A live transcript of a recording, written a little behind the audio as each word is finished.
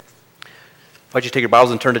Why don't you take your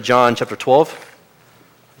Bibles and turn to John chapter 12?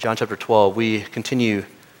 John chapter 12. We continue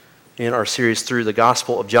in our series through the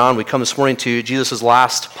Gospel of John. We come this morning to Jesus'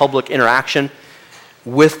 last public interaction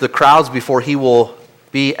with the crowds before he will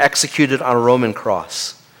be executed on a Roman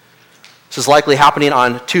cross. This is likely happening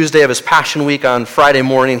on Tuesday of his Passion Week. On Friday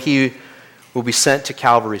morning, he will be sent to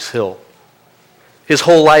Calvary's Hill. His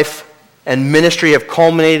whole life and ministry have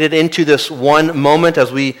culminated into this one moment as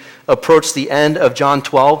we approach the end of John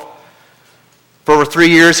 12. For over 3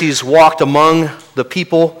 years, he's walked among the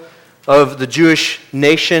people of the Jewish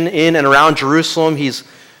nation in and around Jerusalem. He's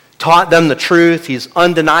taught them the truth. He's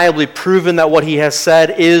undeniably proven that what he has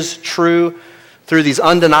said is true through these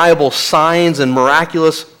undeniable signs and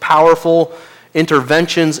miraculous, powerful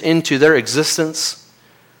interventions into their existence.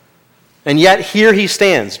 And yet here he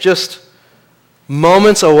stands, just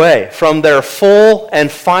moments away from their full and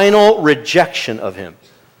final rejection of him.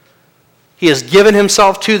 He has given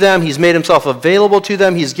himself to them. He's made himself available to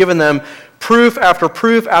them. He's given them proof after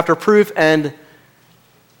proof after proof, and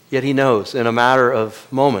yet he knows in a matter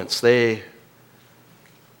of moments, instead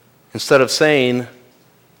of saying,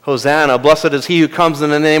 Hosanna, blessed is he who comes in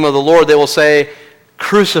the name of the Lord, they will say,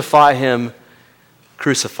 crucify him,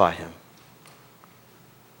 crucify him.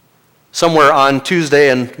 Somewhere on Tuesday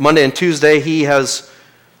and Monday and Tuesday, he has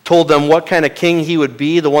told them what kind of king he would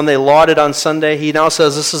be, the one they lauded on Sunday. He now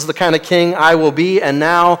says, this is the kind of king I will be, and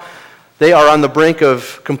now they are on the brink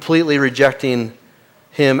of completely rejecting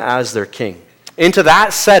him as their king. Into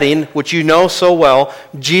that setting, which you know so well,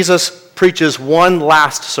 Jesus preaches one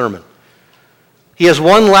last sermon. He has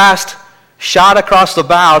one last shot across the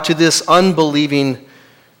bow to this unbelieving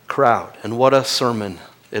crowd, and what a sermon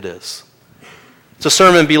it is. It's a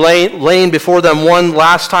sermon laying before them one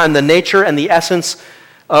last time the nature and the essence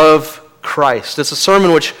of Christ. It's a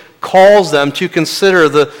sermon which calls them to consider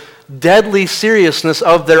the deadly seriousness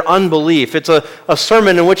of their unbelief. It's a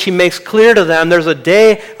sermon in which he makes clear to them there's a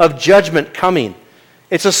day of judgment coming.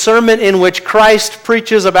 It's a sermon in which Christ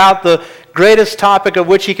preaches about the greatest topic of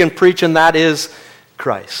which he can preach, and that is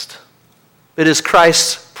Christ. It is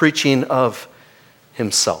Christ's preaching of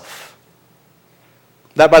himself.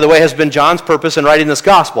 That, by the way, has been John's purpose in writing this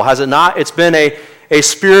gospel, has it not? It's been a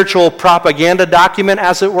spiritual propaganda document,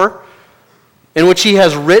 as it were, in which he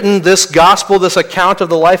has written this gospel, this account of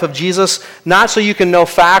the life of Jesus, not so you can know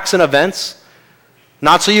facts and events,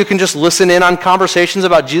 not so you can just listen in on conversations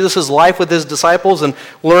about Jesus' life with his disciples and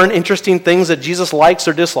learn interesting things that Jesus likes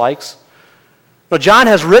or dislikes. No, John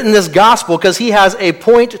has written this gospel because he has a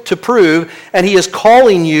point to prove, and he is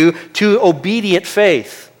calling you to obedient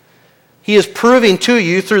faith. He is proving to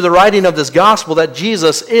you through the writing of this gospel that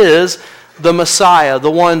Jesus is the Messiah, the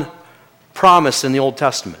one promised in the Old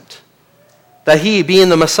Testament. That he, being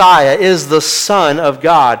the Messiah, is the Son of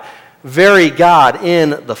God, very God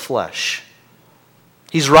in the flesh.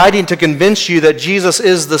 He's writing to convince you that Jesus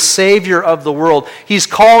is the Savior of the world. He's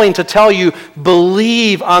calling to tell you,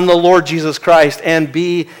 believe on the Lord Jesus Christ and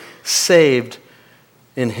be saved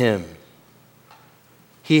in him.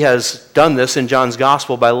 He has done this in John's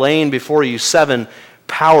gospel by laying before you 7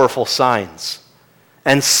 powerful signs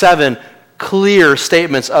and 7 clear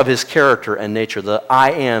statements of his character and nature, the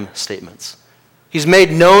I am statements. He's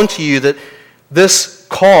made known to you that this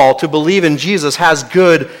call to believe in Jesus has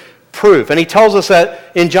good proof. And he tells us that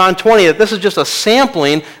in John 20 that this is just a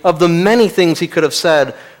sampling of the many things he could have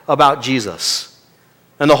said about Jesus.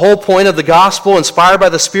 And the whole point of the gospel, inspired by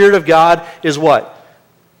the Spirit of God, is what?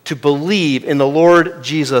 To believe in the Lord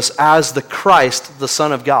Jesus as the Christ, the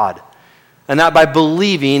Son of God. And that by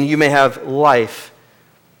believing you may have life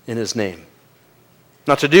in his name.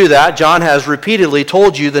 Now, to do that, John has repeatedly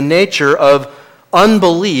told you the nature of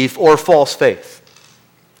unbelief or false faith.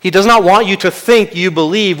 He does not want you to think you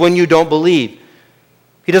believe when you don't believe.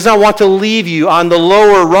 He does not want to leave you on the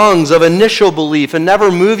lower rungs of initial belief and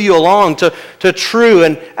never move you along to true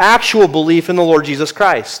and actual belief in the Lord Jesus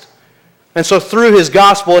Christ. And so through his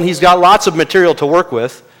gospel, and he's got lots of material to work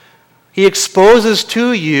with, he exposes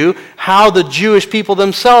to you how the Jewish people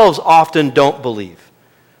themselves often don't believe.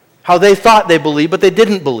 How they thought they believed, but they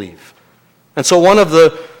didn't believe. And so one of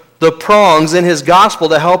the prongs in his gospel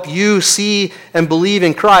to help you see and believe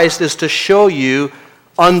in Christ is to show you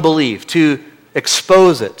unbelief, to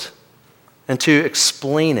expose it, and to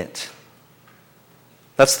explain it.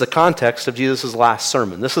 That's the context of Jesus' last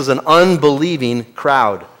sermon. This is an unbelieving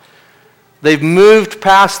crowd. They've moved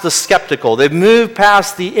past the skeptical. They've moved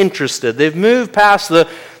past the interested. They've moved past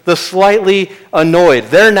the slightly annoyed.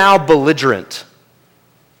 They're now belligerent.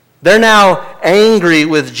 They're now angry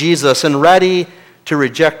with Jesus and ready to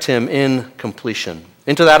reject him in completion.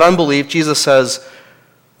 Into that unbelief, Jesus says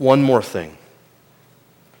one more thing.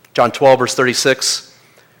 John 12, verse 36,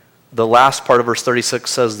 the last part of verse 36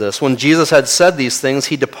 says this: "When Jesus had said these things,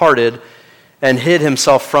 he departed and hid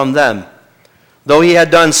himself from them. Though he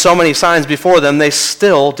had done so many signs before them, they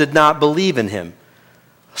still did not believe in him.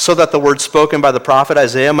 So that the word spoken by the prophet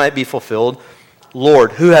Isaiah might be fulfilled,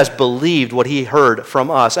 'Lord, who has believed what he heard from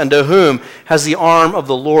us, and to whom has the arm of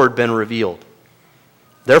the Lord been revealed?'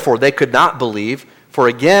 Therefore they could not believe, for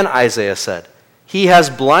again Isaiah said, 'He has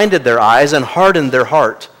blinded their eyes and hardened their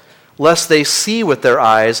heart, lest they see with their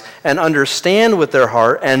eyes and understand with their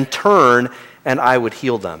heart and turn, and I would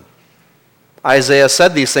heal them.' Isaiah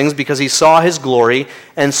said these things because he saw his glory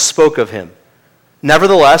and spoke of him.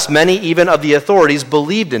 Nevertheless, many even of the authorities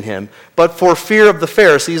believed in him, but for fear of the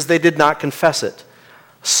Pharisees they did not confess it,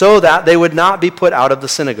 so that they would not be put out of the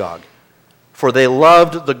synagogue. For they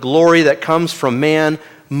loved the glory that comes from man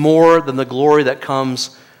more than the glory that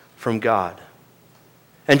comes from God.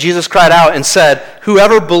 And Jesus cried out and said,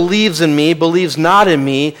 'Whoever believes in me believes not in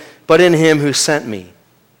me, but in him who sent me.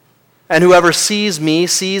 And whoever sees me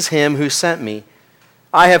sees him who sent me.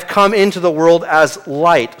 I have come into the world as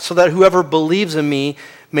light, so that whoever believes in me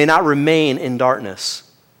may not remain in darkness.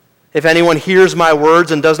 If anyone hears my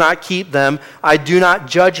words and does not keep them, I do not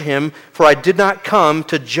judge him, for I did not come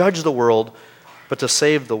to judge the world, but to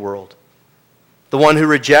save the world. The one who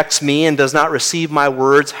rejects me and does not receive my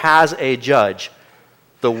words has a judge.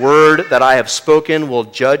 The word that I have spoken will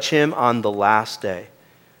judge him on the last day.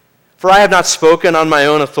 For I have not spoken on my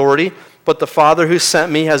own authority, but the Father who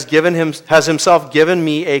sent me has himself given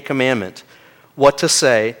me a commandment, what to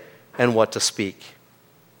say and what to speak.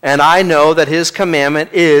 And I know that his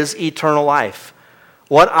commandment is eternal life.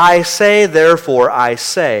 What I say, therefore, I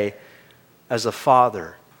say, as the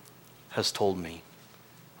Father has told me."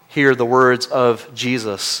 Hear the words of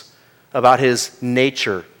Jesus about his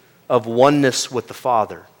nature of oneness with the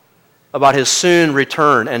Father, about his soon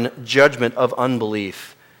return and judgment of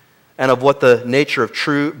unbelief, and of what the nature of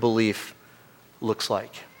true belief looks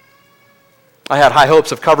like. I had high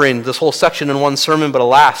hopes of covering this whole section in one sermon, but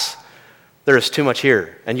alas, there is too much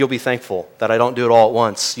here, and you'll be thankful that I don't do it all at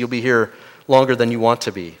once. You'll be here longer than you want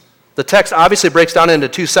to be. The text obviously breaks down into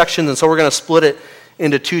two sections, and so we're going to split it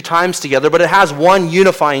into two times together, but it has one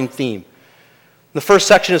unifying theme. The first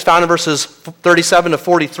section is found in verses 37 to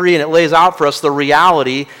 43, and it lays out for us the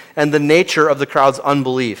reality and the nature of the crowd's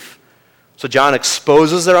unbelief. So John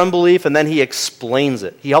exposes their unbelief, and then he explains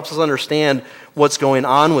it. He helps us understand what's going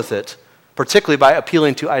on with it, particularly by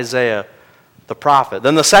appealing to Isaiah the prophet.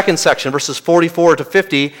 Then the second section, verses 44 to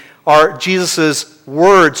 50, are Jesus'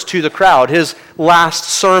 words to the crowd, his last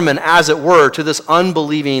sermon, as it were, to this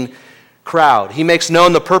unbelieving crowd. He makes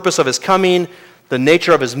known the purpose of his coming, the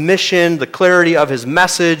nature of his mission, the clarity of his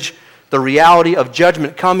message, the reality of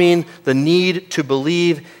judgment coming, the need to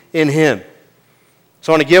believe in him.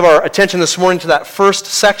 So I want to give our attention this morning to that first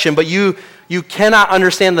section, but you cannot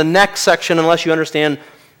understand the next section unless you understand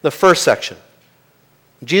the first section.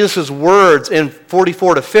 Jesus' words in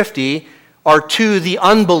 44 to 50 are to the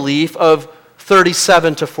unbelief of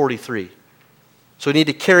 37 to 43. So we need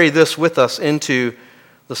to carry this with us into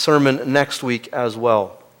the sermon next week as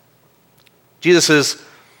well. John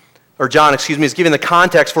is giving the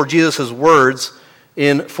context for Jesus' words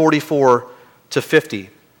in 44 to 50.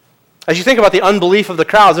 As you think about the unbelief of the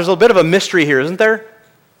crowds, there's a bit of a mystery here, isn't there?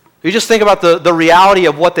 If you just think about the reality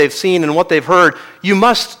of what they've seen and what they've heard, you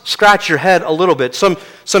must scratch your head a little bit.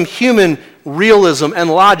 Some human realism and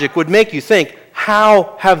logic would make you think,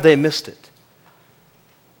 how have they missed it?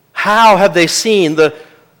 How have they seen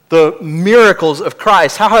the miracles of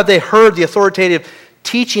Christ? How have they heard the authoritative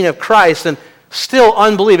teaching of Christ and still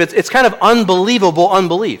unbelieve? It's kind of unbelievable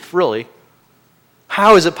unbelief, really.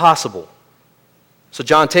 How is it possible? So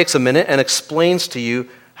John takes a minute and explains to you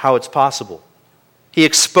how it's possible. He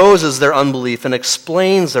exposes their unbelief and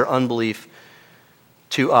explains their unbelief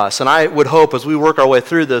to us. And I would hope as we work our way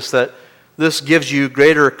through this that this gives you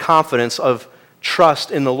greater confidence of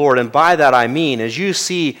trust in the Lord. And by that I mean, as you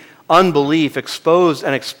see unbelief exposed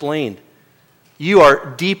and explained, you are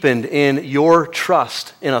deepened in your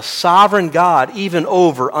trust in a sovereign God even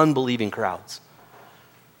over unbelieving crowds.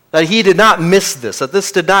 That he did not miss this, that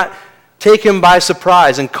this did not take him by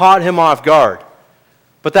surprise and caught him off guard,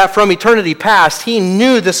 but that from eternity past, he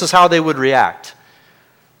knew this is how they would react.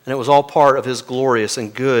 And it was all part of his glorious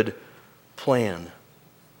and good plan.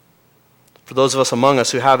 For those of us among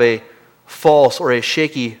us who have a false or a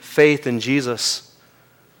shaky faith in Jesus,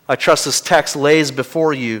 I trust this text lays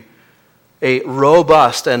before you a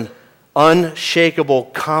robust and unshakable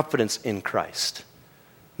confidence in Christ.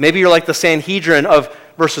 Maybe you're like the Sanhedrin of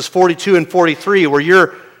verses 42 and 43, where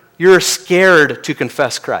you're scared to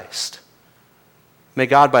confess Christ. May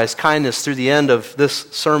God, by his kindness through the end of this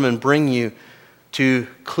sermon, bring you to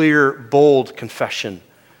clear, bold confession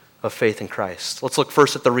of faith in Christ. Let's look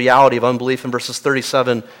first at the reality of unbelief in verses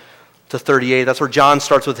 37 to 38. That's where John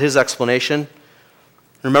starts with his explanation.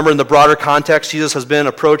 Remember, in the broader context, Jesus has been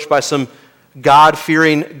approached by some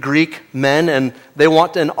God-fearing Greek men, and they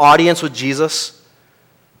want an audience with Jesus.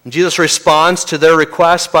 And Jesus responds to their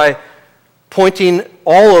request by pointing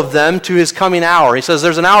all of them to his coming hour. He says,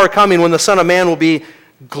 there's an hour coming when the Son of Man will be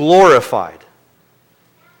glorified.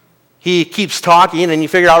 He keeps talking, and you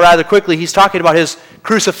figure out rather quickly he's talking about his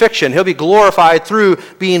crucifixion. He'll be glorified through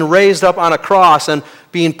being raised up on a cross and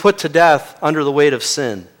being put to death under the weight of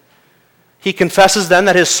sin. He confesses then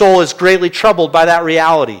that his soul is greatly troubled by that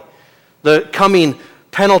reality, the coming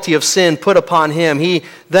penalty of sin put upon him. He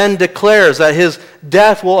then declares that his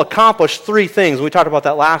death will accomplish three things. We talked about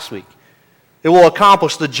that last week. It will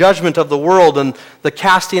accomplish the judgment of the world and the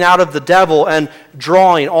casting out of the devil and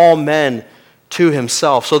drawing all men to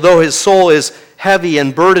himself. So though his soul is heavy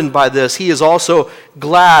and burdened by this, he is also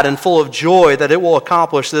glad and full of joy that it will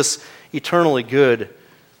accomplish this eternally good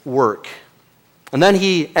work. And then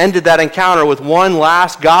he ended that encounter with one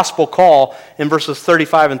last gospel call in verses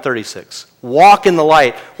 35 and 36. Walk in the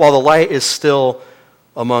light while the light is still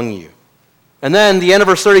among you. And then the end of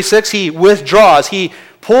verse 36, he withdraws. He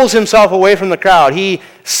pulls himself away from the crowd. He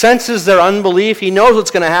senses their unbelief. He knows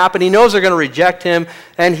what's going to happen. He knows they're going to reject him,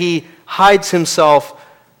 and he hides himself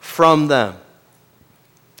from them.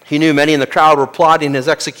 He knew many in the crowd were plotting his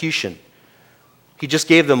execution. He just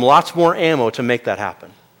gave them lots more ammo to make that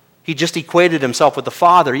happen. He just equated himself with the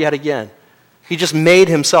Father yet again. He just made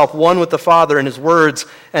himself one with the Father in his words,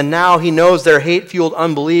 and now he knows their hate-fueled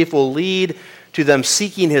unbelief will lead to them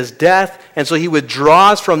seeking his death, and so he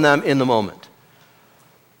withdraws from them in the moment.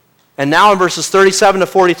 And now in verses 37 to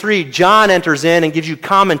 43, John enters in and gives you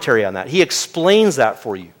commentary on that. He explains that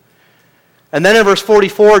for you. And then in verse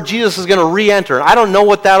 44, Jesus is going to re-enter. I don't know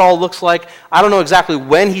what that all looks like. I don't know exactly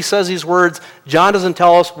when he says these words. John doesn't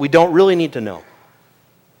tell us. We don't really need to know.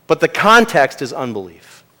 But the context is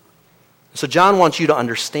unbelief. So John wants you to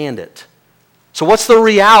understand it. So what's the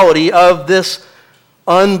reality of this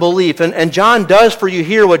unbelief? And John does for you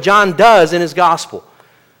here what John does in his gospel.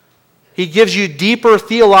 He gives you deeper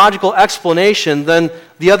theological explanation than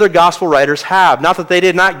the other gospel writers have. Not that they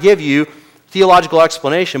did not give you theological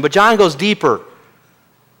explanation, but John goes deeper.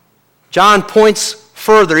 John points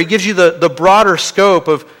further. He gives you the broader scope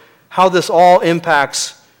of how this all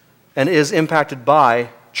impacts and is impacted by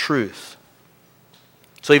truth.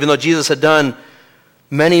 So even though Jesus had done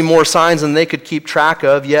many more signs than they could keep track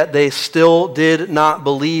of, yet they still did not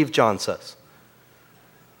believe, John says.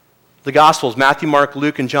 The Gospels, Matthew, Mark,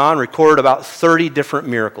 Luke, and John, record about 30 different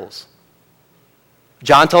miracles.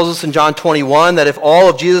 John tells us in John 21 that if all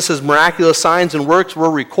of Jesus' miraculous signs and works were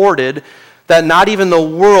recorded, that not even the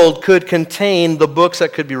world could contain the books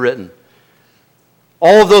that could be written.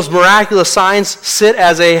 All of those miraculous signs sit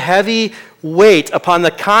as a heavy weight upon the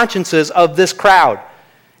consciences of this crowd,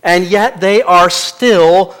 and yet they are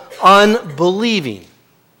still unbelieving.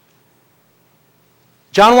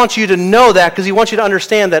 John wants you to know that because he wants you to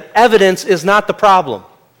understand that evidence is not the problem.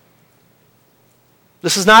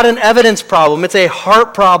 This is not an evidence problem, it's a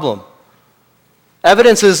heart problem.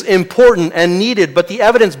 Evidence is important and needed, but the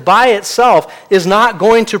evidence by itself is not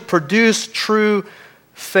going to produce true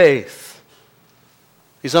faith.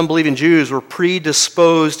 These unbelieving Jews were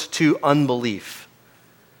predisposed to unbelief.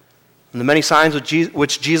 And the many signs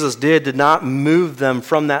which Jesus did not move them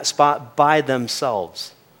from that spot by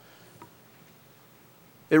themselves.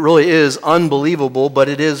 It really is unbelievable, but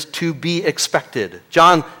it is to be expected.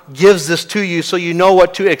 John gives this to you so you know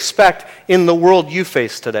what to expect in the world you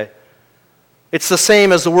face today. It's the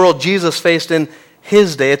same as the world Jesus faced in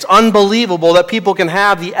his day. It's unbelievable that people can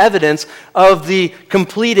have the evidence of the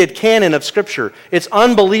completed canon of Scripture. It's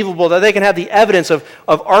unbelievable that they can have the evidence of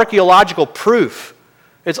archaeological proof.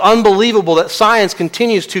 It's unbelievable that science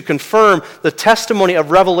continues to confirm the testimony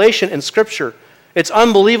of revelation in Scripture. It's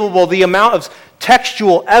unbelievable the amount of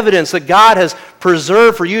textual evidence that God has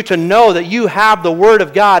preserved for you to know that you have the Word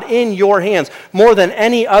of God in your hands more than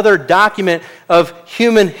any other document of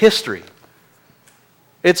human history.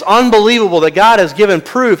 It's unbelievable that God has given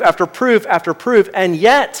proof after proof after proof, and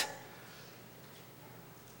yet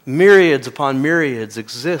myriads upon myriads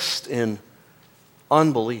exist in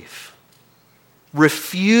unbelief,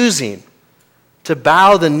 refusing to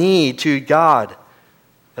bow the knee to God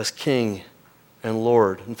as King and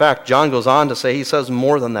Lord. In fact, John goes on to say, he says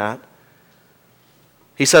more than that.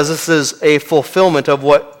 He says this is a fulfillment of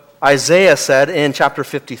what Isaiah said in chapter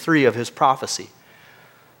 53 of his prophecy.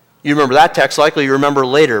 You remember that text, likely you remember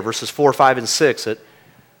later, verses 4, 5, and 6, that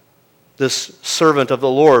this servant of the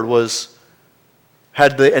Lord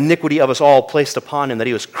had the iniquity of us all placed upon him, that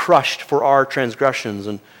he was crushed for our transgressions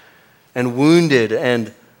and wounded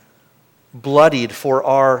and bloodied for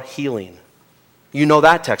our healing. You know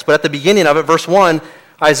that text. But at the beginning of it, verse 1,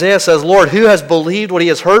 Isaiah says, Lord, who has believed what he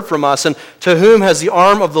has heard from us, and to whom has the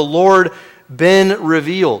arm of the Lord been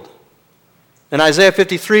revealed? In Isaiah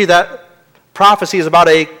 53, that prophecy is about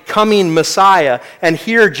a coming Messiah, and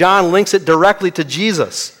here John links it directly to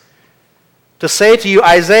Jesus. To say to you,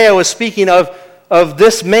 Isaiah was speaking of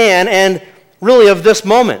this man and really of this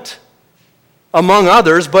moment, among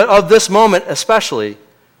others, but of this moment especially.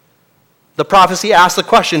 The prophecy asks the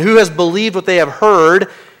question, who has believed what they have heard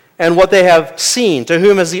and what they have seen? To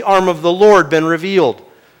whom has the arm of the Lord been revealed?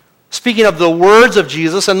 Speaking of the words of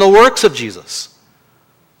Jesus and the works of Jesus.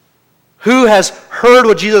 Who has heard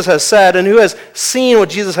what Jesus has said and who has seen what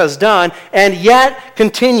Jesus has done and yet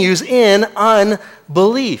continues in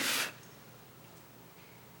unbelief?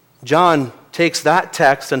 John takes that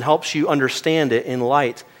text and helps you understand it in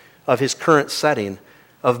light of his current setting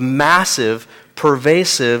of massive,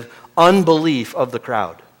 pervasive unbelief of the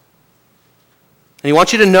crowd. And he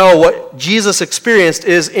wants you to know what Jesus experienced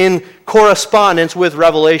is in correspondence with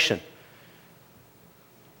Revelation.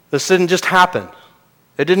 This didn't just happen.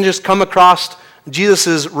 It didn't just come across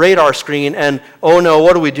Jesus' radar screen and, oh no,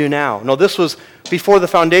 what do we do now? No, this was before the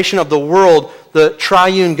foundation of the world. The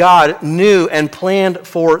triune God knew and planned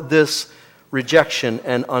for this rejection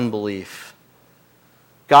and unbelief.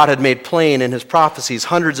 God had made plain in his prophecies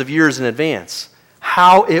hundreds of years in advance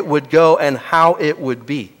how it would go and how it would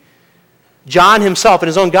be. John himself in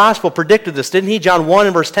his own gospel predicted this, didn't he? John 1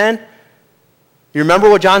 and verse 10. You remember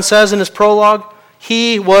what John says in his prologue?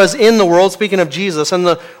 He was in the world, speaking of Jesus, and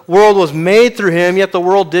the world was made through him, yet the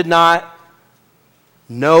world did not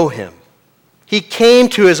know him. He came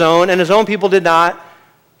to his own, and his own people did not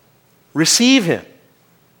receive him.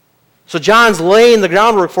 So John's laying the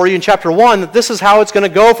groundwork for you in chapter 1 that this is how it's going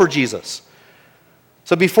to go for Jesus.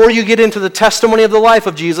 So before you get into the testimony of the life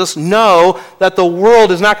of Jesus, know that the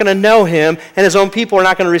world is not going to know him and his own people are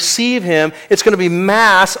not going to receive him. It's going to be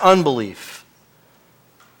mass unbelief.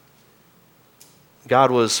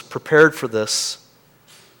 God was prepared for this,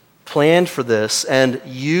 planned for this, and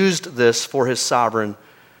used this for his sovereign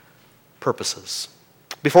purposes.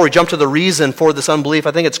 Before we jump to the reason for this unbelief,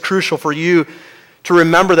 I think it's crucial for you to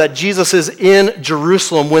remember that Jesus is in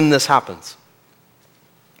Jerusalem when this happens.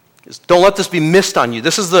 Don't let this be missed on you.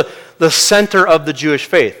 This is the center of the Jewish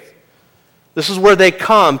faith. This is where they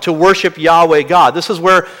come to worship Yahweh God. This is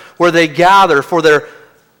where they gather for their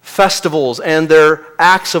festivals and their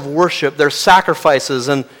acts of worship, their sacrifices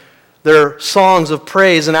and their songs of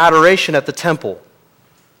praise and adoration at the temple.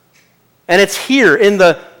 And it's here in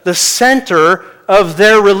the center of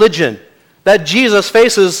their religion that Jesus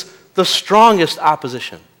faces the strongest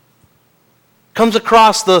opposition. Comes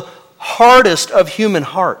across the hardest of human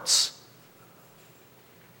hearts.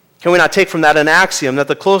 Can we not take from that an axiom that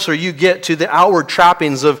the closer you get to the outward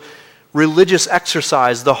trappings of religious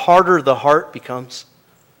exercise, the harder the heart becomes?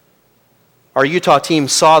 Our Utah team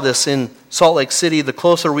saw this in Salt Lake City. The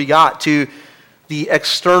closer we got to the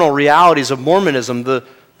external realities of Mormonism, the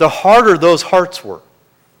harder those hearts were.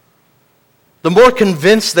 The more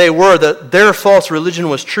convinced they were that their false religion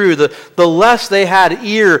was true, the less they had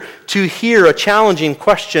ear to hear a challenging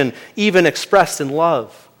question, even expressed in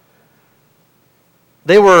love.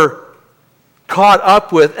 They were caught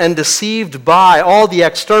up with and deceived by all the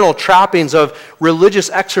external trappings of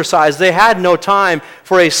religious exercise. They had no time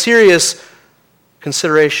for a serious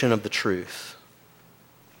consideration of the truth.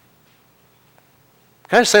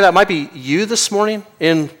 Can I just say that might be you this morning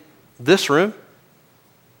in this room?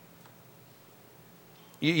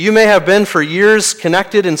 You may have been for years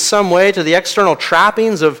connected in some way to the external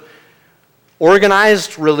trappings of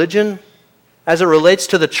organized religion as it relates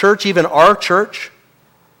to the church, even our church.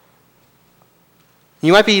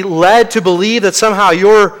 You might be led to believe that somehow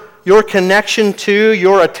your connection to,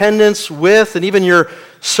 your attendance with, and even your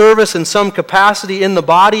service in some capacity in the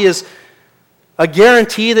body is a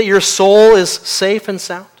guarantee that your soul is safe and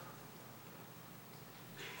sound.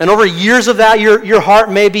 And over years of that, your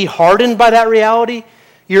heart may be hardened by that reality.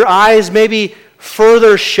 Your eyes may be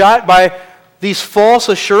further shut by these false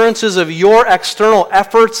assurances of your external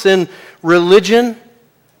efforts in religion,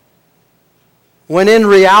 when in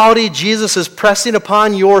reality, Jesus is pressing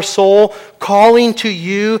upon your soul, calling to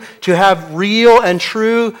you to have real and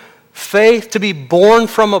true faith, to be born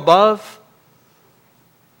from above,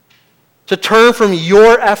 to turn from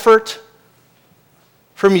your effort,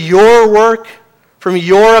 from your work, from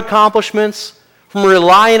your accomplishments, from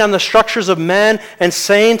relying on the structures of men and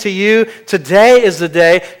saying to you, today is the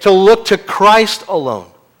day to look to Christ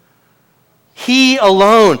alone. He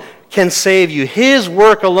alone can save you. His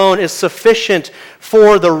work alone is sufficient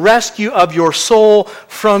for the rescue of your soul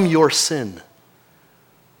from your sin.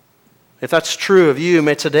 If that's true of you,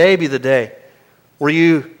 may today be the day where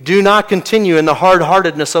you do not continue in the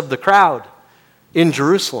hard-heartedness of the crowd in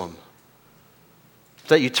Jerusalem,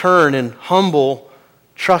 that you turn in humble,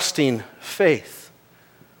 trusting faith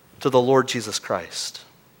to the Lord Jesus Christ.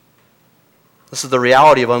 This is the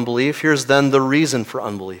reality of unbelief. Here's then the reason for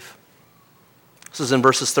unbelief. This is in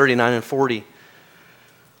verses 39 and 40.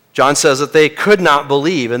 John says that they could not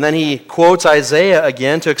believe, and then he quotes Isaiah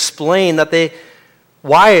again to explain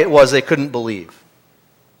why it was they couldn't believe.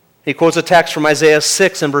 He quotes a text from Isaiah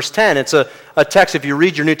 6 and verse 10. It's a text, if you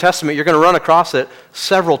read your New Testament, you're going to run across it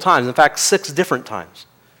several times. In fact, 6 different times.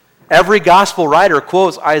 Every gospel writer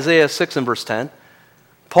quotes Isaiah 6 and verse 10.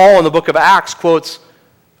 Paul in the book of Acts quotes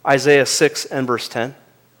Isaiah 6 and verse 10.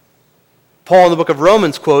 Paul in the book of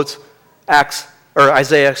Romans quotes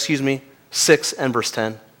Isaiah 6 and verse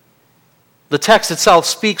 10. The text itself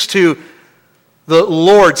speaks to the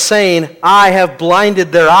Lord saying, I have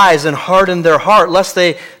blinded their eyes and hardened their heart, lest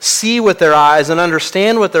they see with their eyes and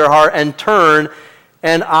understand with their heart and turn,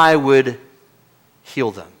 and I would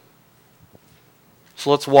heal them. So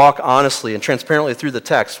let's walk honestly and transparently through the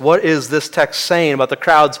text. What is this text saying about the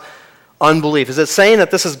crowd's unbelief? Is it saying that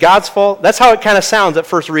this is God's fault? That's how it kind of sounds at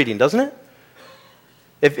first reading, doesn't it?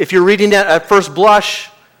 If you're reading that at first blush,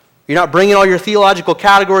 you're not bringing all your theological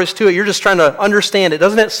categories to it. You're just trying to understand it.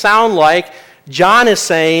 Doesn't it sound like John is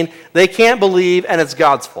saying they can't believe and it's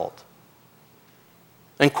God's fault?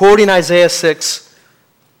 And quoting Isaiah 6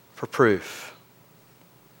 for proof.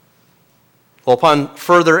 Well, upon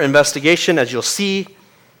further investigation, as you'll see,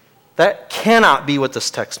 that cannot be what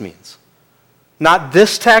this text means. Not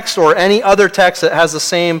this text or any other text that has the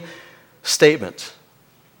same statement.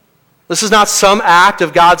 This is not some act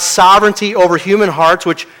of God's sovereignty over human hearts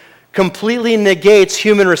which completely negates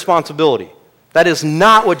human responsibility. That is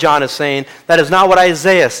not what John is saying. That is not what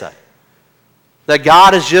Isaiah said. That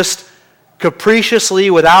God is just capriciously,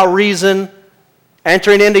 without reason,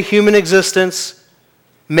 entering into human existence,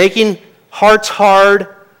 making hearts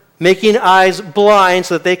hard, making eyes blind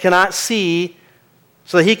so that they cannot see,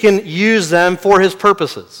 so that he can use them for his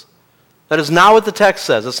purposes. That is not what the text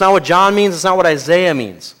says. It's not what John means. It's not what Isaiah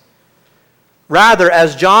means. Rather,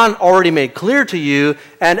 as John already made clear to you,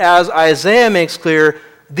 and as Isaiah makes clear,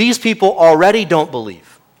 these people already don't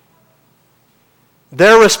believe.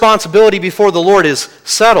 Their responsibility before the Lord is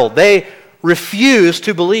settled. They refuse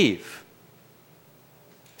to believe.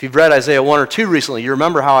 If you've read Isaiah 1 or 2 recently, you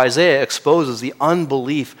remember how Isaiah exposes the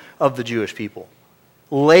unbelief of the Jewish people.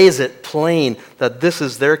 Lays it plain that this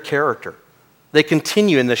is their character. They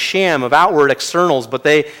continue in the sham of outward externals, but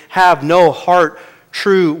they have no heart,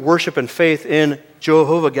 true worship and faith in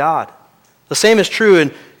Jehovah God. The same is true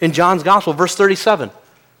in John's Gospel, verse 37.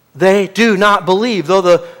 They do not believe, though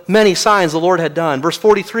the many signs the Lord had done. Verse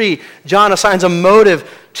 43, John assigns a motive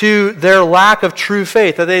to their lack of true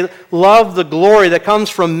faith, that they love the glory that comes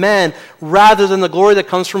from men rather than the glory that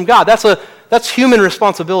comes from God. That's human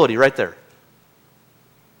responsibility right there.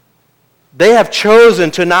 They have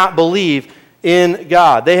chosen to not believe in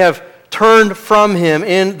God. They have turned from him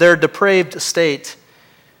in their depraved state.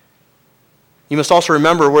 You must also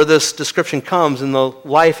remember where this description comes in the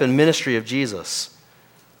life and ministry of Jesus.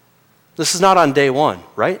 This is not on day one,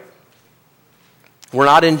 right? We're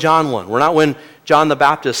not in John 1. We're not when John the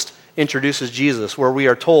Baptist introduces Jesus, where we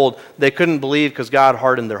are told they couldn't believe because God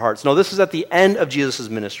hardened their hearts. No, this is at the end of Jesus'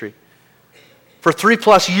 ministry. For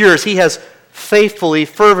 3+ years, he has faithfully,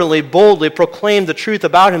 fervently, boldly proclaimed the truth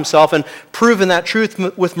about himself and proven that truth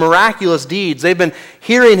with miraculous deeds. They've been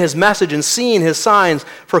hearing his message and seeing his signs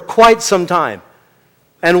for quite some time.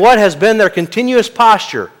 And what has been their continuous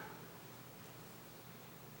posture?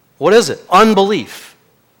 What is it? Unbelief.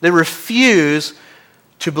 They refuse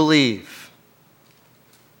to believe.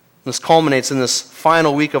 This culminates in this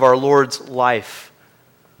final week of our Lord's life.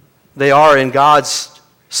 They are, in God's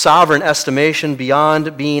sovereign estimation,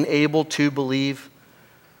 beyond being able to believe.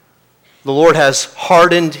 The Lord has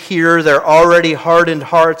hardened here their already hardened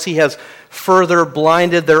hearts. He has further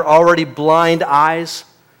blinded their already blind eyes.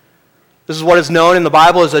 This is what is known in the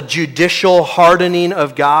Bible as a judicial hardening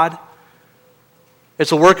of God.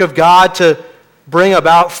 It's a work of God to bring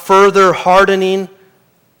about further hardening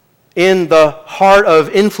in the heart of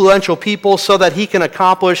influential people so that he can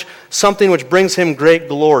accomplish something which brings him great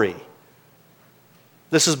glory.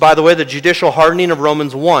 This is, by the way, the judicial hardening of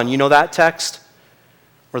Romans 1. You know that text?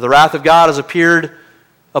 Where the wrath of God has appeared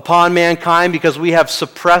upon mankind because we have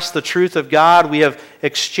suppressed the truth of God. We have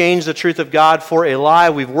exchanged the truth of God for a lie.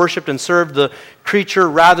 We've worshiped and served the creature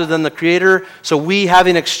rather than the Creator. So we,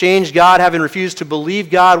 having exchanged God, having refused to believe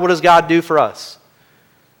God, what does God do for us?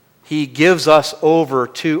 He gives us over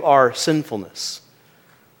to our sinfulness.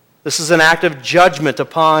 This is an act of judgment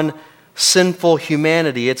upon sinful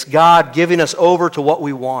humanity. It's God giving us over to what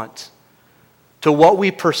we want, to what we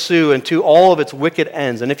pursue, and to all of its wicked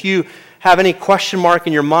ends. And if you have any question mark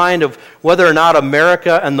in your mind of whether or not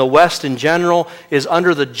America and the West in general is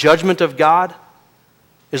under the judgment of God,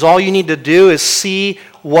 is all you need to do is see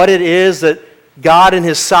what it is that God in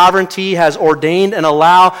His sovereignty has ordained and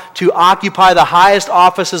allow to occupy the highest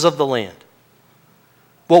offices of the land.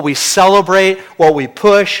 What we celebrate, what we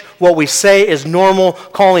push, what we say is normal,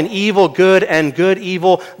 calling evil good and good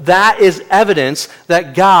evil, that is evidence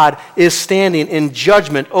that God is standing in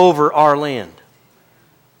judgment over our land.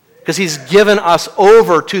 Because He's given us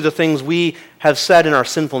over to the things we have said in our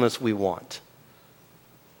sinfulness we want.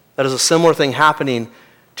 That is a similar thing happening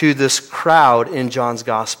to this crowd in John's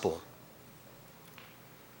gospel.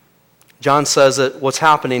 John says that what's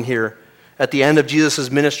happening here at the end of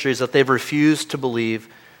Jesus' ministry is that they've refused to believe.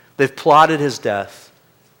 They've plotted His death.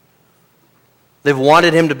 They've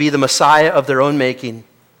wanted Him to be the Messiah of their own making.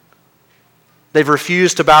 They've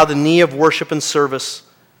refused to bow the knee of worship and service.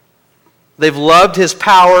 They've loved His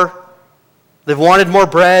power. They've wanted more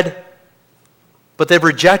bread. But they've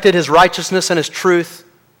rejected His righteousness and His truth.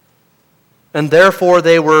 And therefore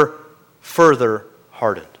they were further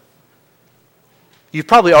hardened. You've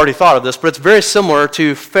probably already thought of this, but it's very similar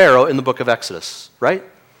to Pharaoh in the book of Exodus, right?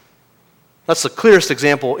 That's the clearest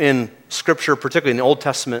example in Scripture, particularly in the Old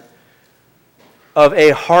Testament, of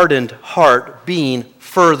a hardened heart being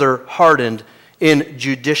further hardened in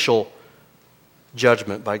judicial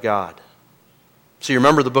judgment by God. So you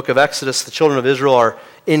remember the book of Exodus, the children of Israel are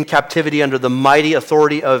in captivity under the mighty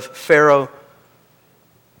authority of Pharaoh.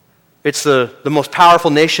 It's the most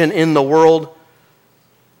powerful nation in the world.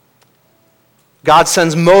 God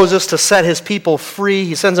sends Moses to set His people free.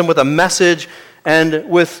 He sends them with a message and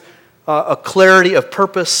with a clarity of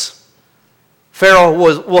purpose. Pharaoh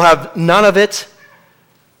will have none of it.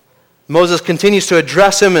 Moses continues to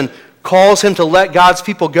address him and calls him to let God's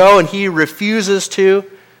people go, and he refuses to.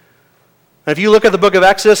 And if you look at the book of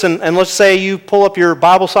Exodus, and let's say you pull up your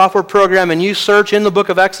Bible software program and you search in the book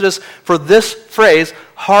of Exodus for this phrase,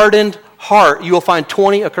 hardened heart, you will find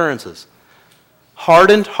 20 occurrences.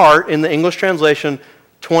 Hardened heart in the English translation,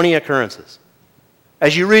 20 occurrences.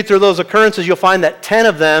 As you read through those occurrences, you'll find that 10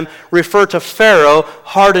 of them refer to Pharaoh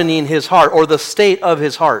hardening his heart, or the state of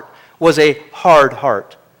his heart was a hard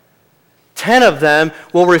heart. 10 of them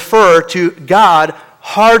will refer to God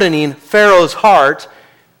hardening Pharaoh's heart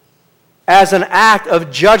as an act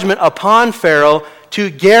of judgment upon Pharaoh to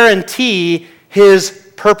guarantee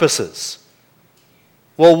his purposes.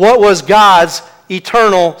 Well, what was God's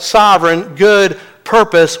eternal, sovereign, good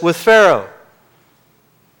purpose with Pharaoh?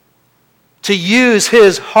 To use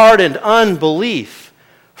his hardened unbelief,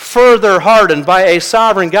 further hardened by a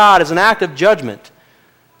sovereign God, as an act of judgment,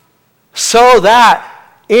 so that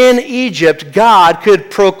in Egypt God could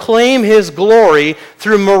proclaim His glory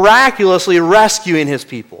through miraculously rescuing His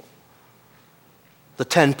people. The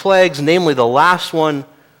 10 plagues, namely the last one,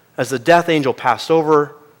 as the death angel passed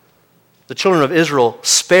over, the children of Israel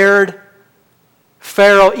spared.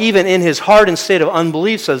 Pharaoh, even in his hardened state of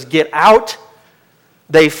unbelief, says, "Get out."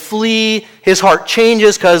 They flee. His heart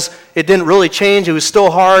changes because it didn't really change. It was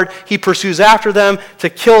still hard. He pursues after them to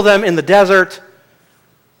kill them in the desert.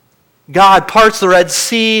 God parts the Red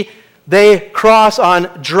Sea. They cross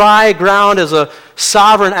on dry ground as a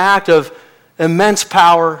sovereign act of immense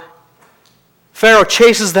power. Pharaoh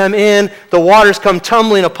chases them in. The waters come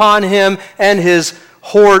tumbling upon him and his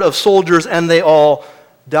horde of soldiers, and they all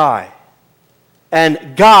die.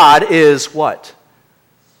 And God is what?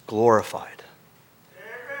 Glorified.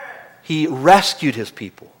 He rescued His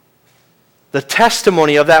people. The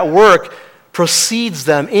testimony of that work precedes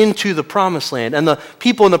them into the promised land. And the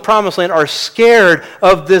people in the promised land are scared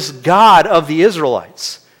of this God of the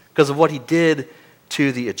Israelites because of what He did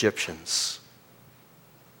to the Egyptians.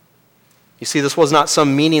 You see, this was not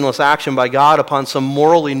some meaningless action by God upon some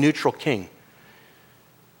morally neutral king,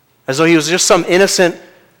 as though he was just some innocent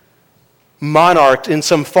monarch in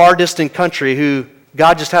some far distant country who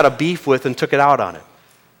God just had a beef with and took it out on him.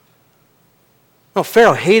 No,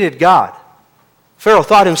 Pharaoh hated God. Pharaoh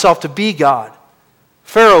thought himself to be God.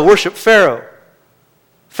 Pharaoh worshiped Pharaoh.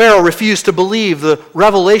 Pharaoh refused to believe the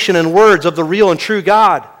revelation and words of the real and true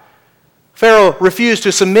God. Pharaoh refused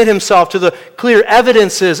to submit himself to the clear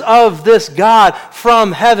evidences of this God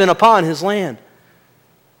from heaven upon his land.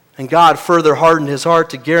 And God further hardened his heart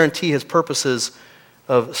to guarantee his purposes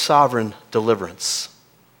of sovereign deliverance.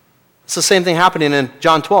 It's the same thing happening in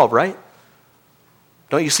John 12, right?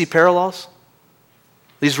 Don't you see parallels?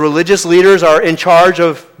 These religious leaders are in charge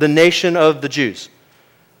of the nation of the Jews.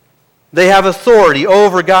 They have authority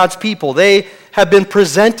over God's people. They have been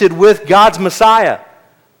presented with God's Messiah.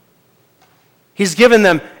 He's given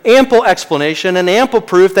them ample explanation and ample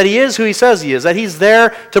proof that he is who he says he is, that he's there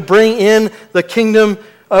to bring in the kingdom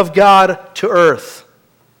of God to earth.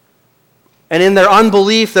 And in their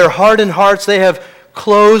unbelief, their hardened hearts, they have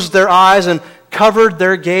closed their eyes and covered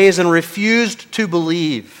their gaze and refused to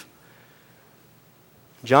believe.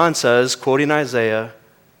 John says, quoting Isaiah,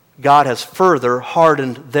 God has further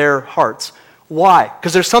hardened their hearts. Why?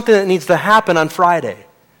 Because there's something that needs to happen on Friday.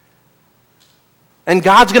 And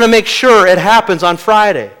God's going to make sure it happens on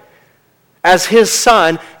Friday as his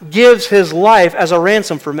Son gives his life as a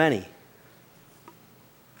ransom for many.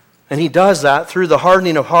 And he does that through the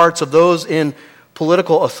hardening of hearts of those in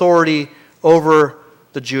political authority over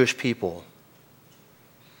the Jewish people.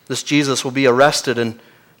 This Jesus will be arrested and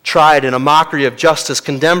tried in a mockery of justice,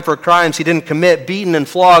 condemned for crimes he didn't commit, beaten and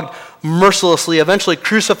flogged mercilessly, eventually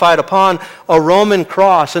crucified upon a Roman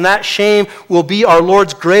cross. And that shame will be our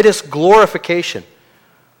Lord's greatest glorification.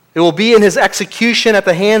 It will be in his execution at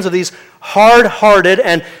the hands of these hard-hearted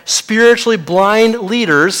and spiritually blind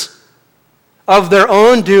leaders of their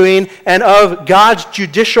own doing and of God's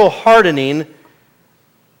judicial hardening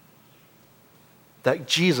that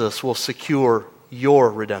Jesus will secure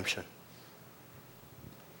your redemption.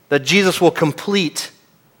 That Jesus will complete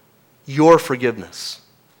your forgiveness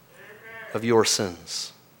of your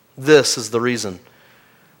sins. This is the reason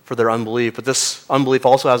for their unbelief. But this unbelief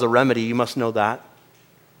also has a remedy. You must know that.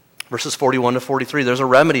 Verses 41 to 43, there's a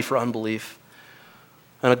remedy for unbelief.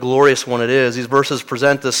 And a glorious one it is. These verses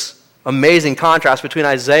present this amazing contrast between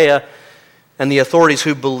Isaiah and the authorities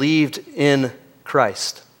who believed in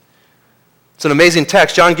Christ. It's an amazing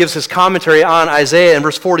text. John gives his commentary on Isaiah in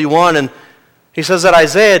verse 41, and he says that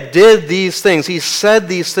Isaiah did these things. He said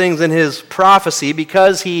these things in his prophecy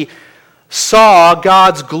because he saw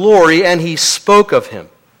God's glory and he spoke of him.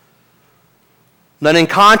 Then in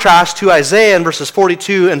contrast to Isaiah in verses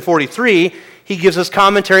 42 and 43, he gives his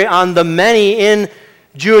commentary on the many in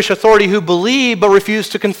Jewish authority who believe but refuse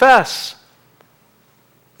to confess.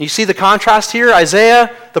 You see the contrast here?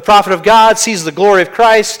 Isaiah, the prophet of God, sees the glory of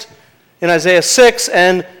Christ in Isaiah 6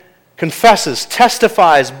 and confesses,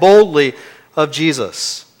 testifies boldly of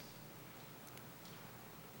Jesus.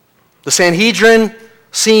 The Sanhedrin,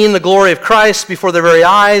 seeing the glory of Christ before their very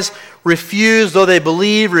eyes, refuse, though they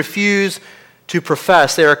believe, refuse to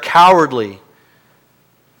profess. They are cowardly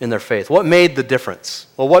in their faith. What made the difference?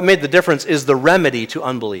 Well, what made the difference is the remedy to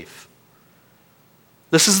unbelief.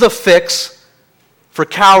 This is the fix for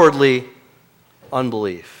cowardly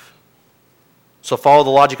unbelief. So follow the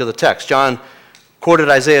logic of the text. John quoted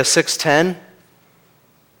Isaiah 6:10.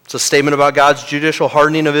 It's a statement about God's judicial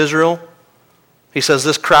hardening of Israel. He says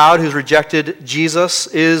this crowd who's rejected Jesus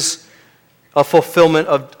is a fulfillment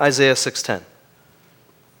of Isaiah 6:10.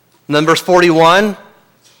 And then verse 41,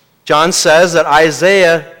 John says that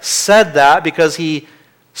Isaiah said that because he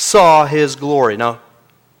saw his glory. Now,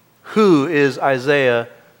 who is Isaiah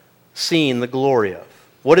seeing the glory of?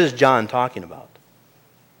 What is John talking about?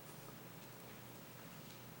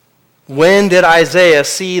 When did Isaiah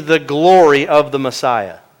see the glory of the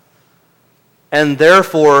Messiah? And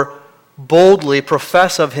therefore boldly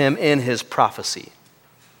profess of him in his prophecy.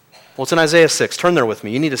 Well, it's in Isaiah 6. Turn there with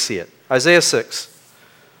me. You need to see it. Isaiah 6.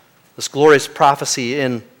 This glorious prophecy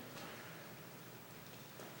in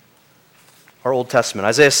our Old Testament.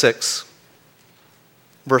 Isaiah 6,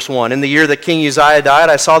 verse 1. In the year that King Uzziah died,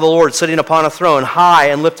 I saw the Lord sitting upon a throne, high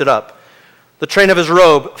and lifted up. The train of his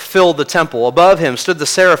robe filled the temple. Above him stood the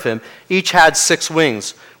seraphim. Each had 6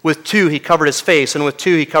 wings. With 2 he covered his face, and with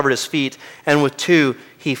 2 he covered his feet, and with 2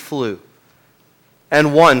 he flew.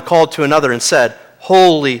 And one called to another and said,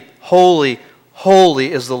 Holy, holy,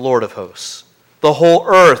 holy is the Lord of hosts. The whole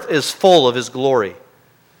earth is full of his glory.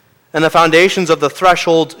 And the foundations of the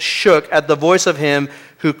threshold shook at the voice of him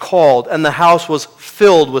who called, and the house was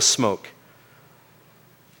filled with smoke.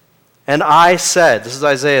 And I said, this is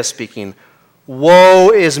Isaiah speaking,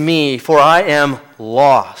 Woe is me, for I am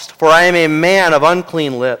lost, for I am a man of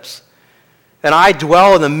unclean lips, and I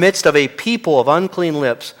dwell in the midst of a people of unclean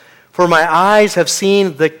lips, for my eyes have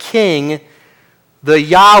seen the King, the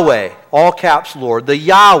Yahweh, all caps Lord, the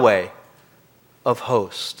Yahweh of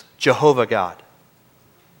hosts, Jehovah God.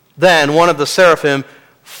 Then one of the seraphim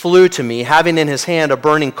flew to me, having in his hand a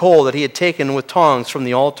burning coal that he had taken with tongs from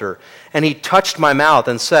the altar. And he touched my mouth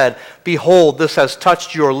and said, Behold, this has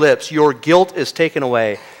touched your lips. Your guilt is taken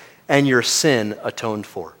away, and your sin atoned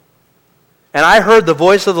for. And I heard the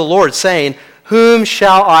voice of the Lord saying, Whom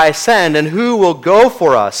shall I send, and who will go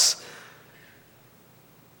for us?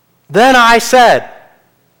 Then I said,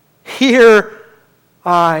 Here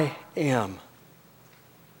I am.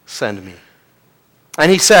 Send me. And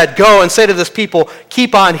he said, Go and say to this people,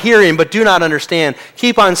 Keep on hearing, but do not understand.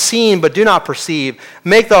 Keep on seeing, but do not perceive.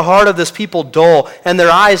 Make the heart of this people dull, and their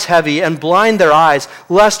eyes heavy, and blind their eyes,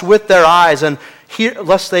 lest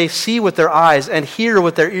they see with their eyes, and hear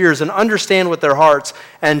with their ears, and understand with their hearts,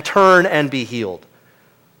 and turn and be healed.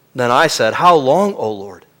 Then I said, How long, O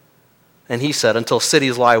Lord? And he said, Until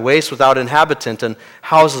cities lie waste without inhabitant, and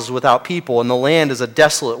houses without people, and the land is a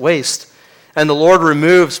desolate waste. And the Lord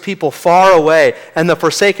removes people far away, and the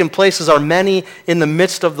forsaken places are many in the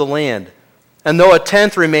midst of the land. And though a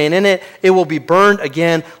tenth remain in it, it will be burned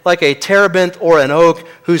again like a terebinth or an oak,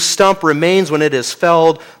 whose stump remains when it is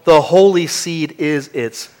felled. The holy seed is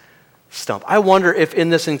its stump. I wonder if in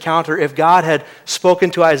this encounter, if God had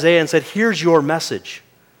spoken to Isaiah and said, Here's your message.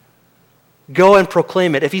 Go and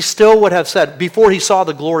proclaim it. If he still would have said, before he saw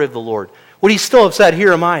the glory of the Lord, would he still have said,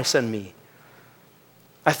 Here am I, send me?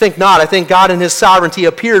 I think not. I think God in his sovereignty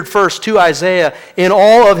appeared first to Isaiah in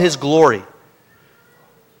all of his glory.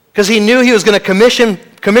 Because he knew he was going to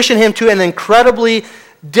commission him to an incredibly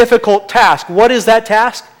difficult task. What is that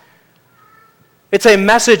task? It's a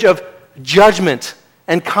message of judgment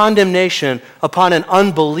and condemnation upon an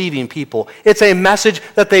unbelieving people. It's a message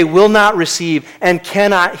that they will not receive and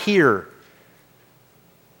cannot hear.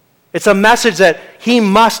 It's a message that he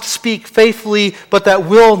must speak faithfully, but that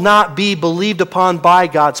will not be believed upon by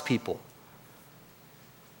God's people.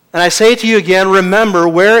 And I say to you again, remember,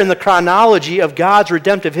 where in the chronology of God's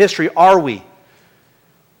redemptive history are we?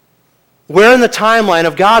 Where in the timeline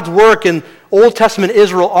of God's work in Old Testament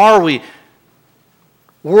Israel are we?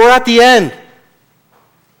 We're at the end.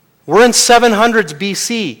 We're in 700s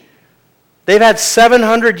BC. They've had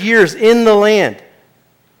 700 years in the land.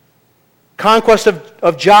 Conquest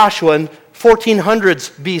of Joshua in 1400s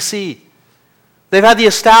BC. They've had the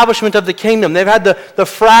establishment of the kingdom. They've had the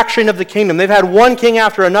fracturing of the kingdom. They've had one king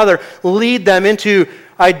after another lead them into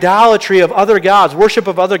idolatry of other gods, worship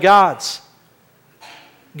of other gods.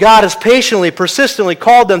 God has patiently, persistently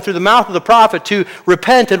called them through the mouth of the prophet to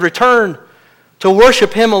repent and return, to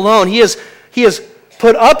worship him alone. He has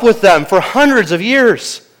put up with them for hundreds of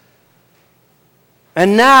years.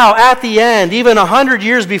 And now, at the end, even 100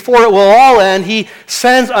 years before it will all end, he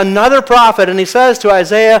sends another prophet and he says to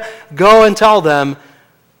Isaiah, Go and tell them,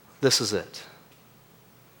 this is it.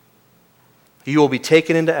 You will be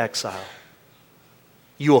taken into exile.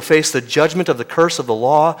 You will face the judgment of the curse of the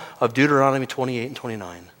law of Deuteronomy 28 and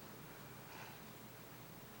 29.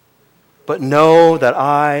 But know that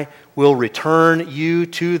I will return you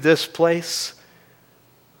to this place.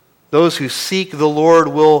 Those who seek the Lord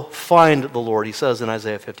will find the Lord, he says in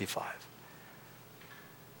Isaiah 55.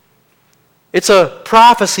 It's a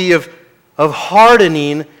prophecy of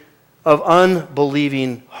hardening of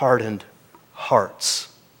unbelieving, hardened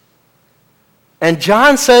hearts. And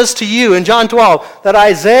John says to you in John 12 that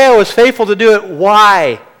Isaiah was faithful to do it.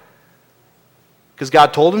 Why? Because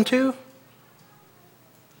God told him to?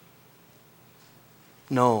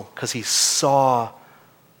 No, because he saw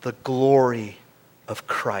the glory of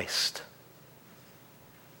Christ.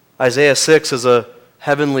 Isaiah 6 is a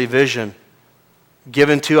heavenly vision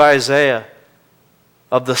given to Isaiah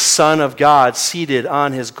of the Son of God seated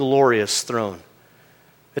on his glorious throne.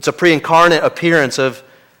 It's a pre-incarnate appearance of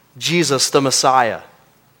Jesus the Messiah.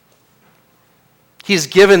 He's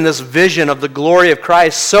given this vision of the glory of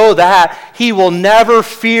Christ so that he will never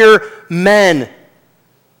fear men,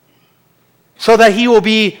 so that he will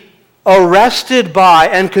be arrested by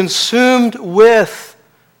and consumed with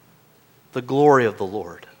the glory of the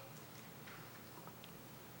Lord.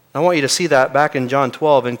 I want you to see that back in John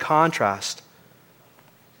 12 in contrast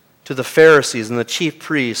to the Pharisees and the chief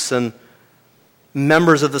priests and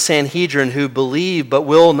members of the Sanhedrin who believe but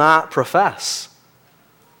will not profess.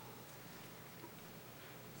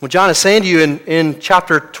 What John is saying to you in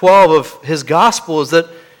chapter 12 of his gospel is that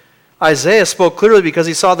Isaiah spoke clearly because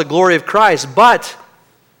he saw the glory of Christ, but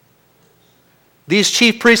these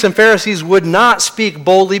chief priests and Pharisees would not speak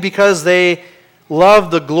boldly because they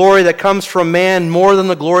love the glory that comes from man more than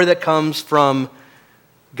the glory that comes from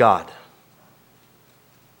God.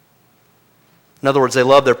 In other words, they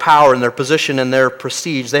love their power and their position and their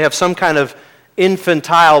prestige. They have some kind of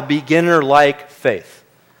infantile, beginner-like faith.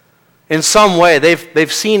 In some way,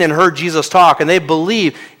 they've seen and heard Jesus talk, and they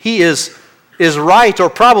believe he is right, or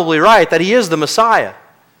probably right, that he is the Messiah.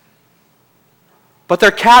 But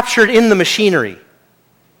they're captured in the machinery.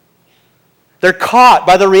 They're caught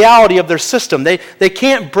by the reality of their system. They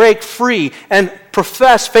can't break free and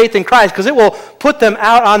profess faith in Christ because it will put them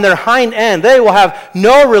out on their hind end. They will have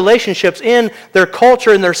no relationships in their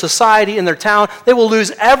culture, in their society, in their town. They will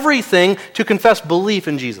lose everything to confess belief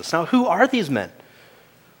in Jesus. Now, who are these men?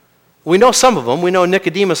 We know some of them. We know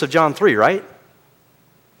Nicodemus of John 3, right?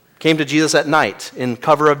 Came to Jesus at night in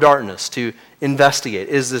cover of darkness to investigate,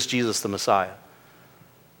 is this Jesus the Messiah?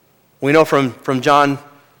 We know from John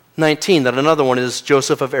 19 that another one is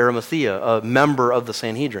Joseph of Arimathea, a member of the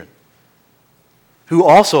Sanhedrin, who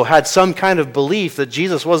also had some kind of belief that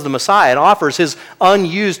Jesus was the Messiah and offers his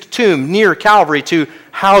unused tomb near Calvary to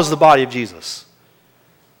house the body of Jesus.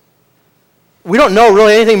 We don't know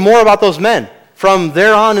really anything more about those men from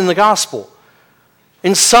there on in the gospel.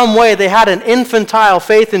 In some way, they had an infantile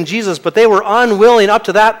faith in Jesus, but they were unwilling up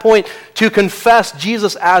to that point to confess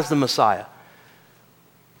Jesus as the Messiah.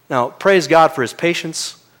 Now, praise God for his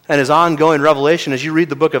patience and his ongoing revelation. As you read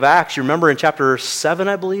the book of Acts, you remember in chapter 7,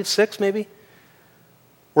 I believe, 6 maybe,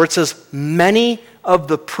 where it says, many of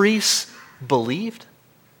the priests believed.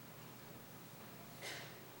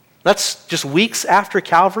 That's just weeks after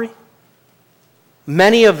Calvary.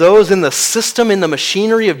 Many of those in the system, in the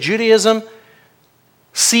machinery of Judaism,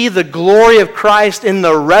 see the glory of Christ in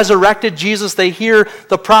the resurrected Jesus. They hear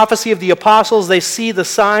the prophecy of the apostles. They see the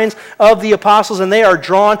signs of the apostles, and they are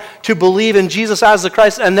drawn to believe in Jesus as the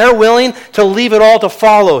Christ, and they're willing to leave it all to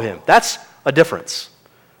follow him. That's a difference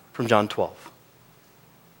from John 12.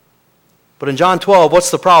 But in John 12,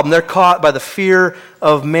 what's the problem? They're caught by the fear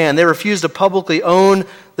of man. They refuse to publicly own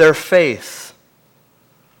their faith.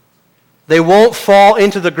 They won't fall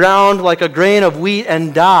into the ground like a grain of wheat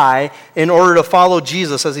and die in order to follow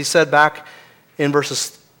Jesus, as he said back in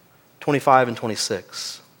verses 25 and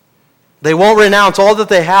 26. They won't renounce all that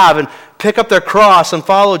they have and pick up their cross and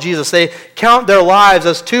follow Jesus. They count their lives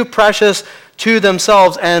as too precious to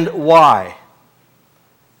themselves. And why?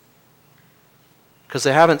 Because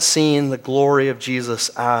they haven't seen the glory of Jesus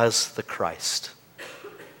as the Christ.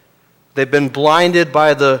 They've been blinded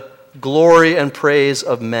by the glory and praise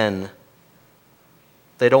of men.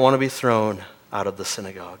 They don't want to be thrown out of the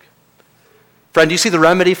synagogue. Friend, do you see the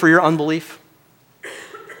remedy for your unbelief?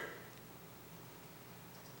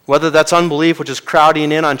 Whether that's unbelief, which is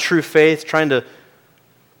crowding in on true faith, trying to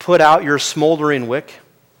put out your smoldering wick,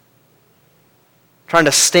 trying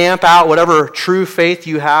to stamp out whatever true faith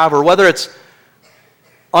you have, or whether it's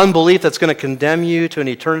unbelief that's going to condemn you to an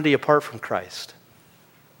eternity apart from Christ.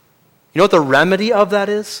 You know what the remedy of that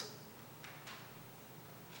is?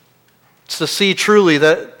 It's to see truly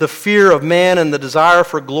that the fear of man and the desire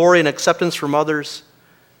for glory and acceptance from others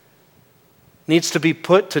needs to be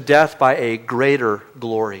put to death by a greater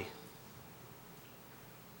glory.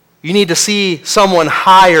 You need to see someone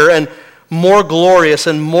higher and more glorious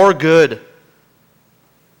and more good.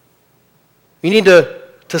 You need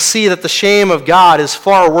to see that the shame of God is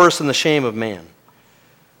far worse than the shame of man.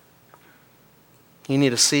 You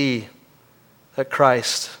need to see that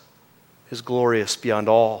Christ is glorious beyond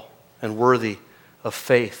all and worthy of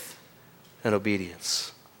faith and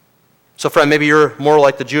obedience. So friend, maybe you're more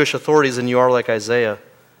like the Jewish authorities than you are like Isaiah.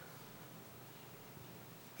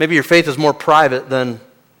 Maybe your faith is more private than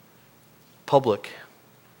public,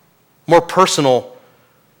 more personal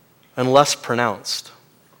and less pronounced.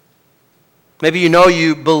 Maybe you know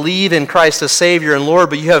you believe in Christ as Savior and Lord,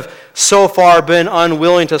 but you have so far been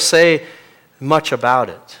unwilling to say much about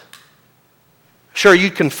it. Sure,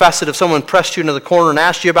 you'd confess it if someone pressed you into the corner and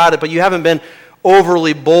asked you about it, but you haven't been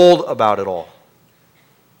overly bold about it all.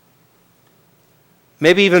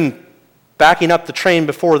 Maybe even backing up the train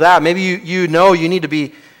before that, maybe you know you need to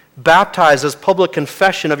be baptized as public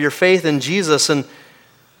confession of your faith in Jesus, and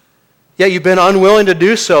yet you've been unwilling to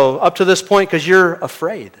do so up to this point because you're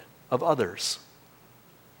afraid of others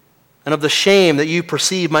and of the shame that you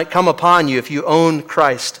perceive might come upon you if you own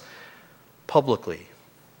Christ publicly.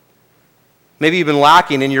 Maybe you've been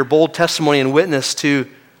lacking in your bold testimony and witness to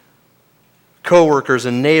coworkers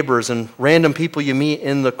and neighbors and random people you meet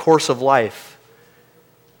in the course of life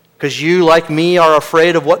because you, like me, are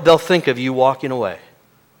afraid of what they'll think of you walking away.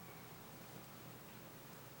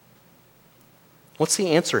 What's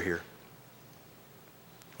the answer here?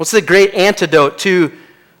 What's the great antidote to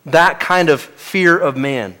that kind of fear of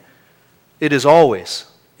man? It is always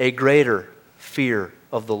a greater fear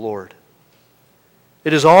of the Lord.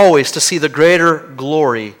 It is always to see the greater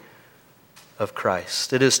glory of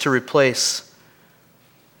Christ. It is to replace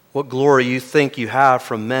what glory you think you have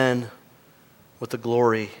from men with the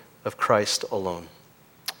glory of Christ alone.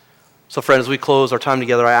 So friends, as we close our time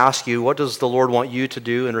together, I ask you, what does the Lord want you to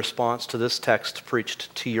do in response to this text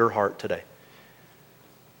preached to your heart today?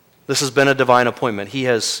 This has been a divine appointment. He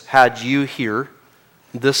has had you here,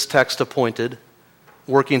 this text appointed,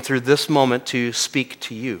 working through this moment to speak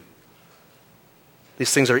to you.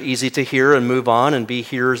 These things are easy to hear and move on and be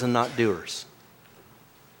hearers and not doers.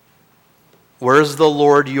 Where is the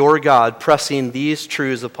Lord your God pressing these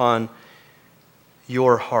truths upon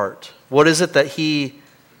your heart? What is it that He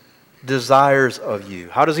desires of you?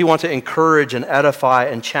 How does He want to encourage and edify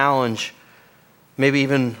and challenge, maybe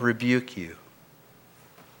even rebuke you?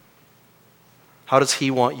 How does He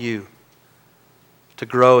want you to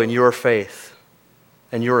grow in your faith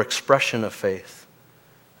and your expression of faith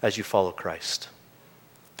as you follow Christ?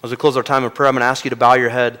 As we close our time of prayer, I'm going to ask you to bow your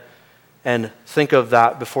head and think of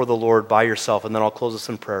that before the Lord by yourself, and then I'll close us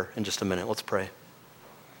in prayer in just a minute. Let's pray.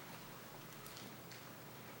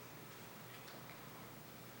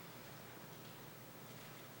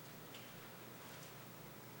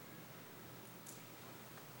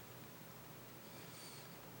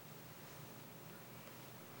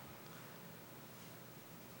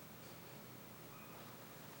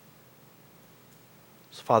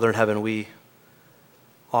 Father in heaven, we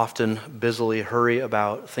often busily hurry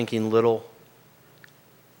about thinking little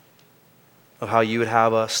of how you would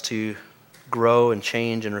have us to grow and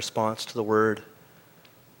change in response to the word.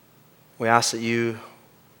 We ask that you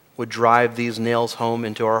would drive these nails home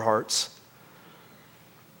into our hearts,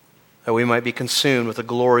 that we might be consumed with the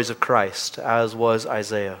glories of Christ, as was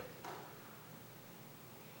Isaiah,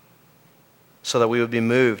 so that we would be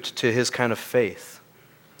moved to his kind of faith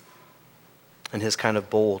and his kind of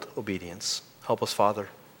bold obedience. Help us, Father,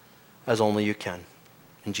 as only you can.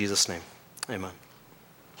 In Jesus' name, amen.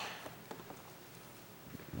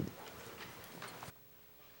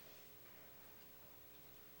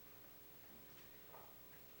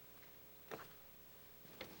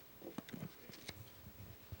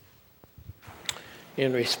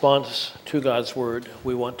 In response to God's word,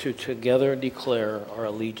 we want to together declare our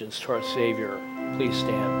allegiance to our Savior. Please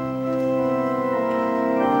stand.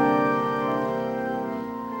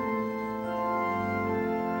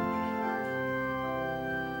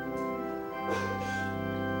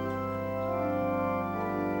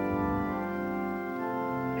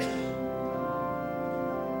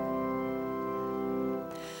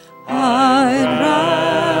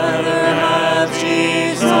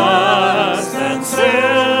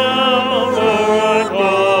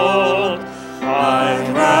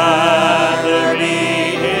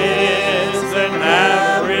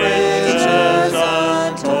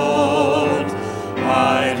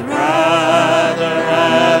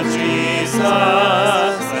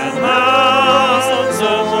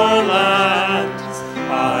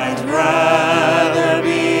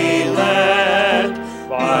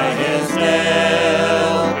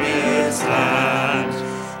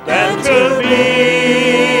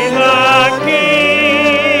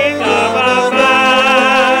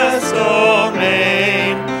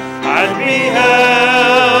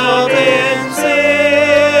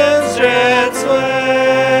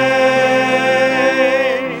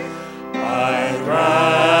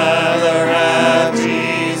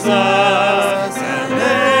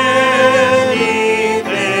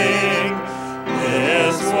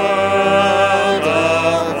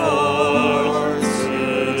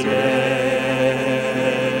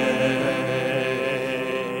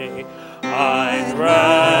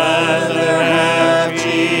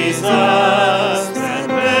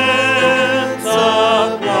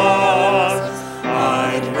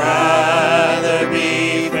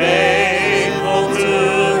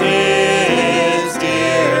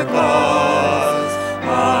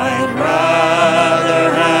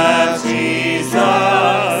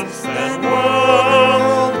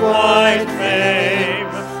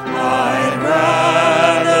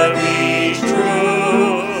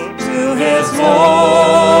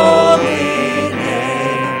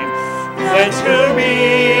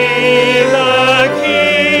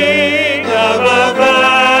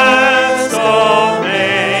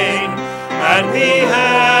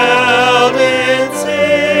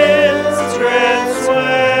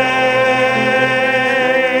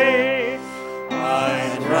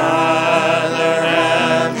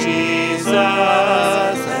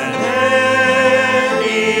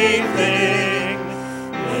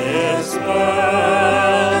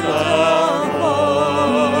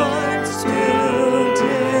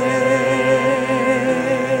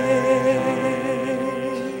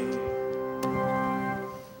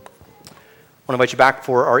 I want to invite you back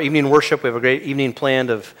for our evening worship. We have a great evening planned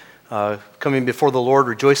of coming before the Lord,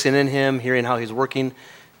 rejoicing in him, hearing how he's working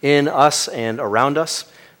in us and around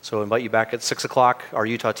us. So I invite you back at 6 o'clock. Our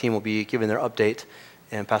Utah team will be giving their update,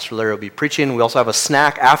 and Pastor Larry will be preaching. We also have a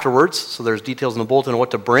snack afterwards, so there's details in the bulletin on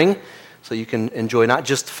what to bring, so you can enjoy not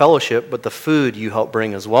just fellowship, but the food you help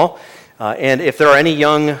bring as well. And if there are any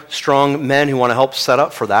young, strong men who want to help set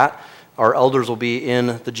up for that, our elders will be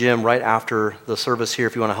in the gym right after the service here.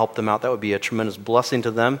 If you want to help them out, that would be a tremendous blessing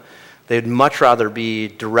to them. They'd much rather be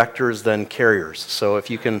directors than carriers. So if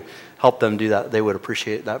you can help them do that, they would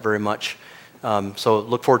appreciate that very much. So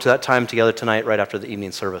look forward to that time together tonight right after the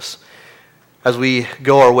evening service. As we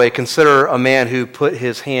go our way, consider a man who put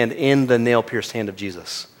his hand in the nail-pierced hand of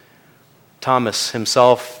Jesus. Thomas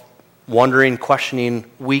himself, wondering, questioning,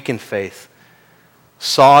 weak in faith,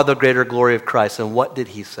 saw the greater glory of Christ, and what did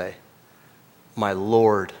he say? My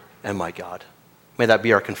Lord and my God. May that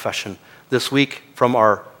be our confession this week from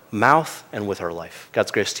our mouth and with our life.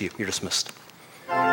 God's grace to you. You're dismissed.